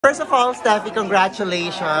First of all, Steffi,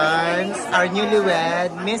 congratulations! Our newlywed,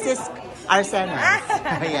 Mrs. Arcenas.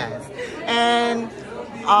 Yes. And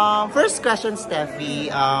first question, Steffi,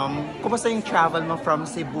 kumusta yung travel mo from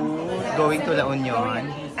Cebu going to La Union?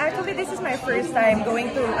 Actually, this is my first time going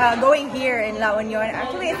here in La Union.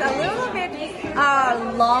 Actually, it's a little bit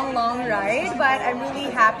long ride, but I'm really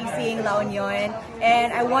happy seeing La Union,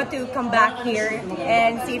 and I want to come back here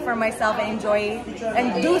and see it for myself and enjoy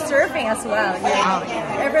and do surfing as well.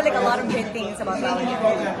 Yeah. I've heard like a lot of great things about La Union.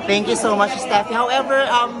 Thank you so much, Steffi. However,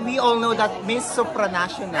 we all know that Miss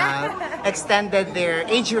Supranational extended their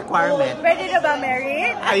age requirement. Ready to get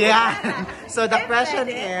married? Yeah. So the question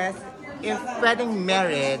is, if getting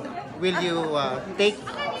married, will you take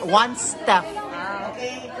one step?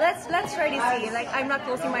 Let's try to see. Like, I'm not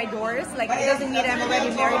closing my doors. Like, it doesn't mean I'm already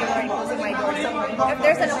married and already closing my doors. So if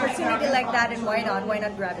there's an opportunity like that, then why not? Why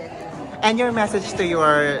not grab it? And your message to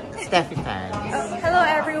your Steffi fans? Hello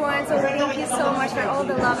everyone. So thank you so much for all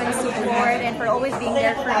the love and support and for always being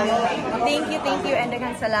there for me. Thank you, and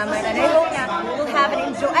daghang salamat. And I hope that you'll have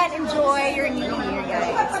and enjoy your new year,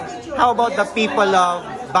 guys. How about the people of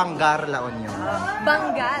Bangar, La Union?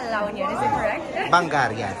 Bangal, La Union, is it correct?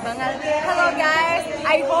 Bangar, yes. Bangal. Hello guys.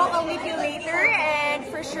 I hope I'll meet you later, and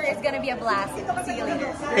for sure it's gonna be a blast. See you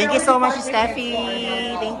later. Thank you so much, Steffi.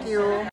 Thank you.